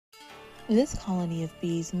This colony of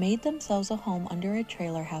bees made themselves a home under a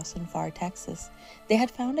trailer house in far Texas. They had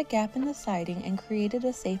found a gap in the siding and created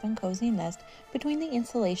a safe and cozy nest between the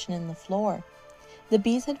insulation and the floor. The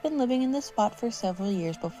bees had been living in this spot for several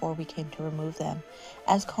years before we came to remove them.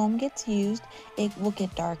 As comb gets used, it will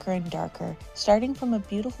get darker and darker, starting from a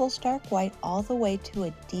beautiful stark white all the way to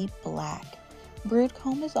a deep black. Brood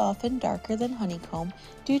comb is often darker than honeycomb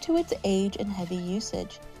due to its age and heavy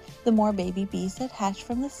usage. The more baby bees that hatch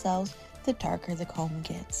from the cells, the darker the comb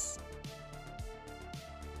gets.